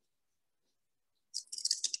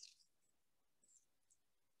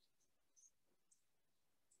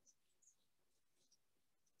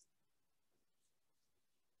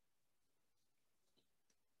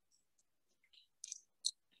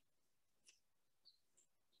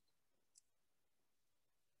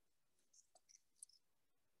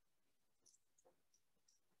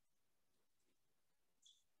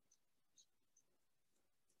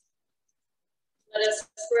 Let us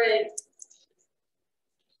pray.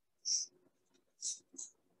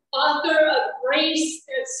 Author of grace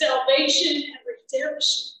and salvation and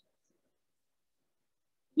redemption,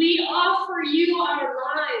 we offer you our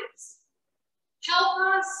lives. Help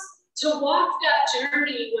us to walk that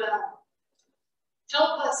journey well.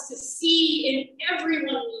 Help us to see in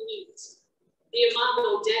everyone we meet the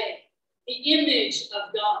Imago Dei, the image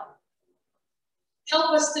of God.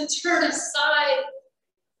 Help us to turn aside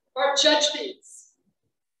our judgments.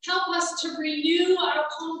 Help us to renew our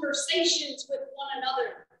conversations with one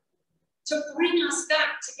another, to bring us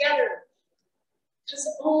back together, because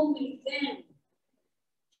only then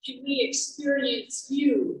can we experience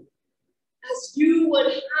you as you would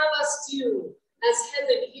have us do as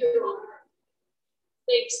heaven here on earth.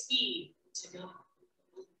 Thanks be to God.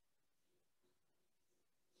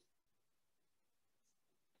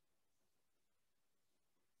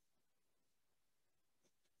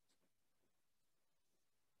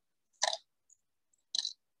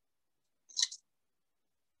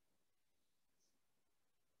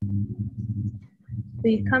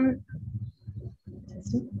 We come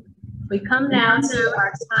now to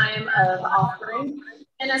our time of offering.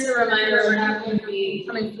 And as a reminder, we're not going to be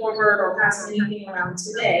coming forward or passing anything around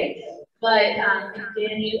today. But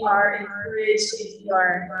again, you are encouraged, if you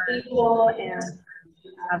are able and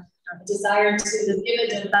have a desire to give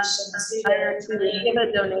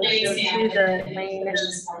a donation to the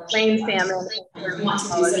Lane Family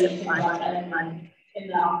Scholarship Fund. In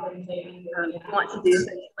the offering plate, want to do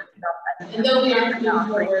so. And though we aren't moving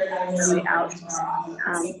forward, I will be out.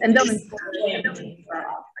 And they'll join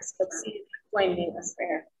me in this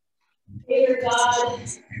prayer.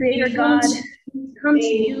 Creator God, come to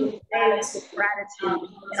you today with gratitude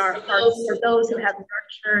in our hearts for those who have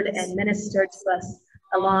nurtured and ministered to us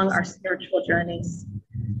along our spiritual journeys.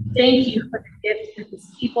 Thank you for the gift that these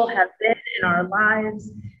people have been in our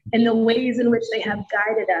lives and the ways in which they have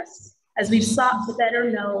guided us as we've sought to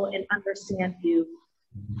better know and understand you.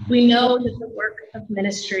 We know that the work of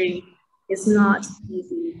ministry is not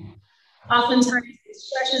easy. Oftentimes, it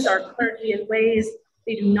stretches our clergy in ways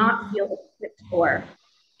they do not feel equipped for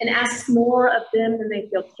and asks more of them than they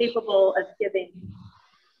feel capable of giving.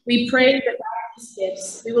 We pray that by these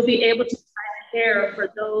gifts, we will be able to care for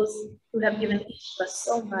those who have given each of us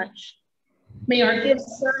so much. May our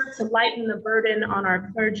gifts serve to lighten the burden on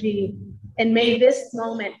our clergy, and may this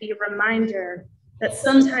moment be a reminder that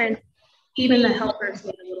sometimes even the helpers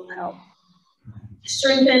need a little help.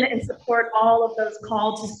 Strengthen and support all of those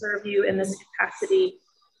called to serve you in this capacity,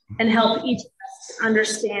 and help each of us to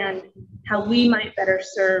understand how we might better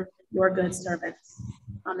serve your good servants.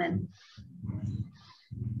 Amen.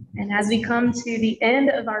 And as we come to the end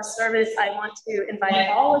of our service, I want to invite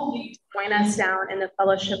all of you to join us down in the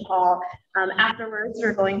fellowship hall. Afterwards,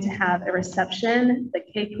 we're going to have a reception. The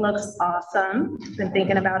cake looks awesome. I've been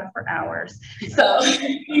thinking about it for hours. So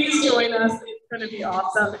please join us. It's going to be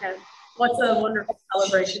awesome. And what's a wonderful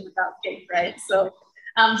celebration without cake, right? So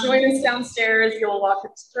join us downstairs. You'll walk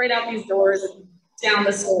straight out these doors and down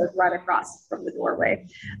the stairs right across from the doorway.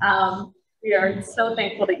 We are so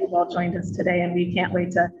thankful that you've all joined us today, and we can't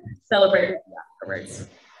wait to celebrate with you afterwards.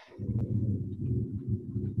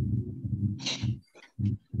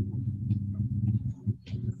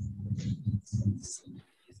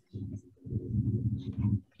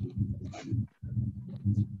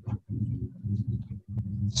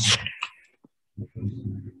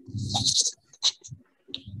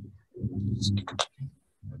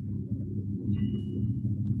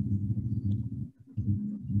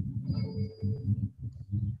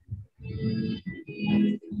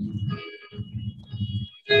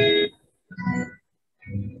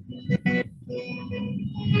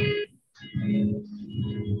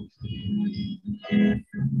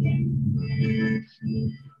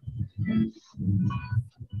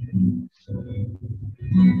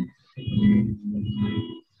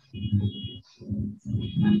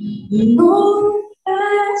 Lord,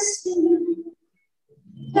 bless you,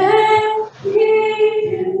 thank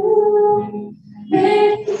you,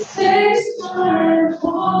 make the face shine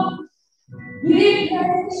upon me,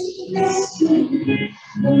 gracious to you.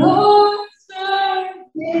 The Lord serve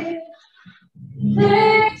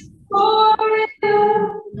thanks for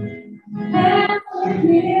you, and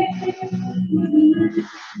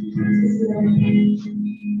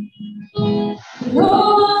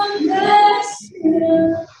Lord, bless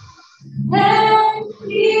you. And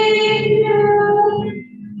keep you,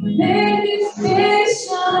 make His face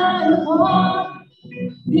shine upon,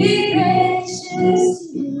 be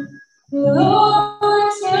gracious to you. The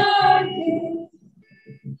Lord turn His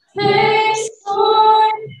face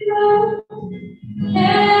toward you,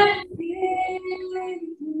 and give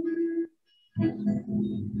you.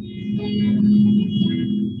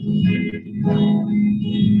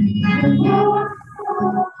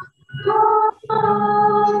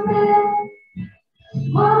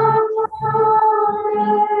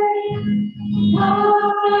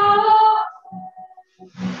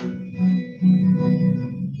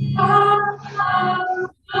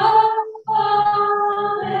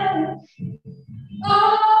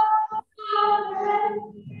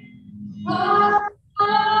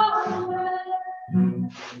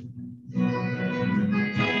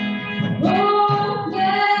 Lord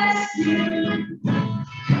bless you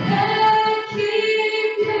and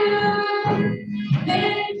keep you.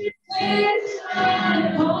 Make His face shine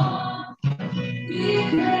upon, be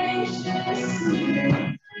gracious to you.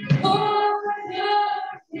 Lord, your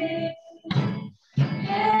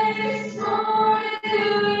face for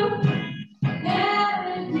you,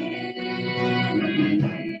 and give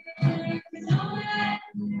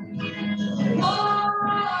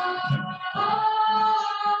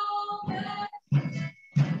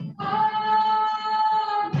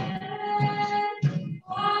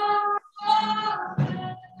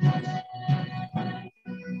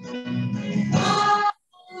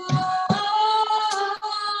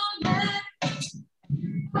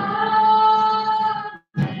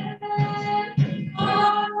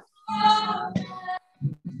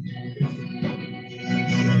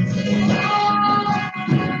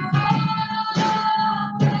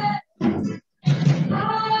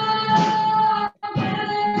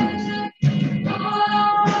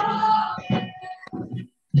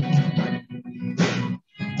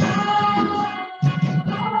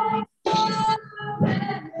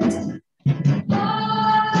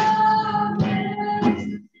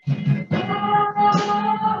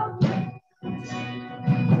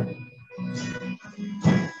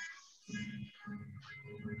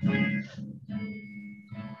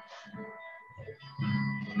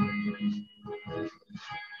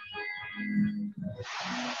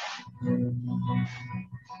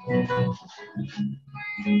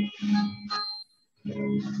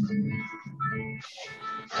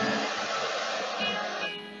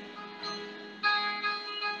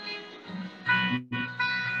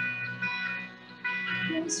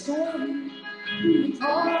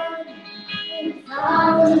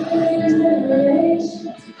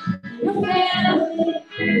your family,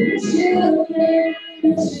 the children,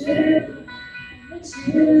 the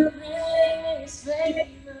children, His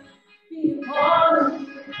favor be upon you,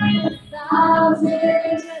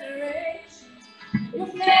 1,000 generations. Your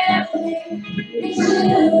family, the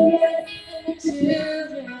children, the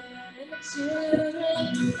children, the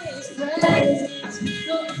children, His presence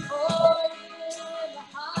go before you and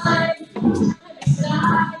behind you and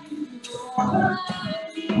beside you, all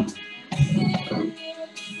around you.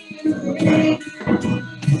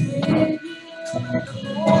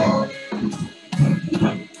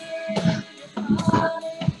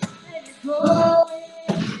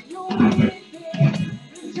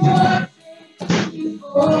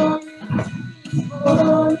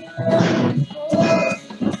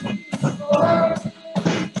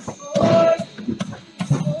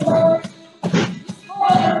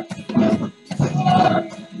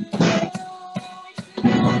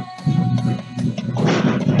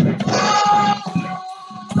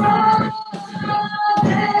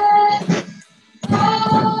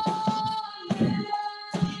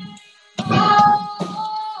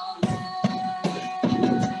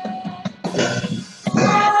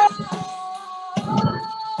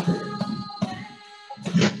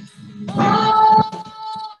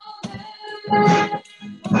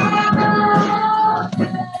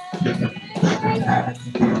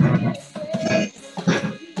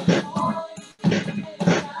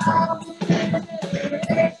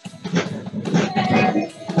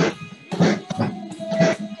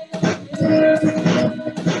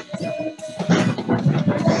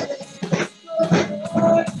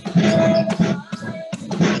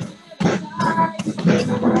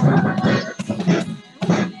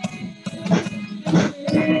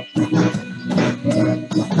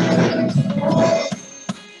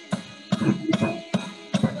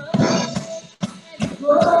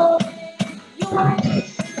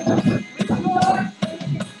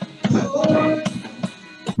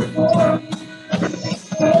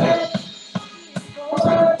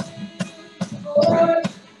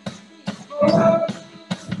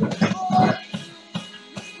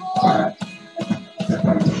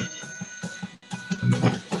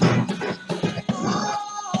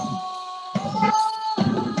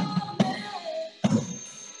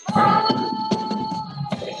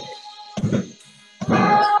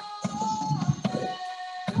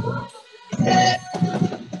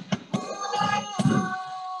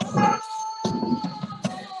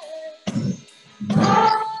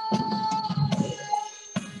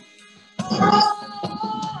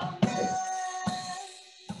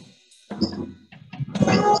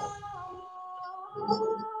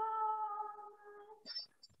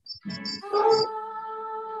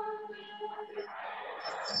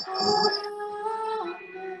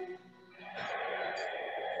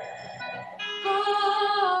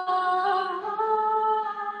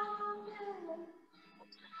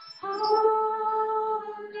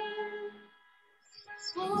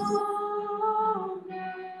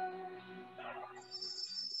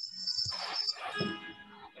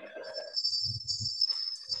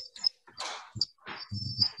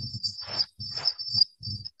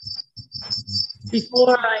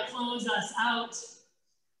 Before I close us out,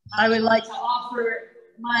 I would like to offer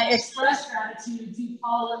my express gratitude to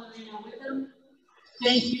Paul and Marina Wickham.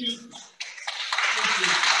 Thank you. Thank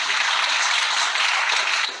you.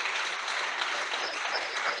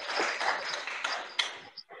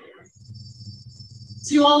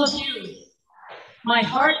 To all of you, my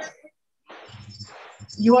heart,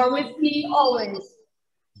 you are with me always.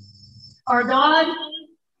 Our God,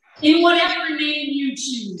 in whatever name you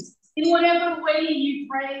choose, in whatever way you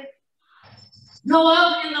pray, go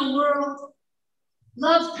out in the world,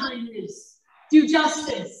 love kindness, do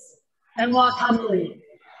justice, and walk humbly.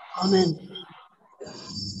 Amen.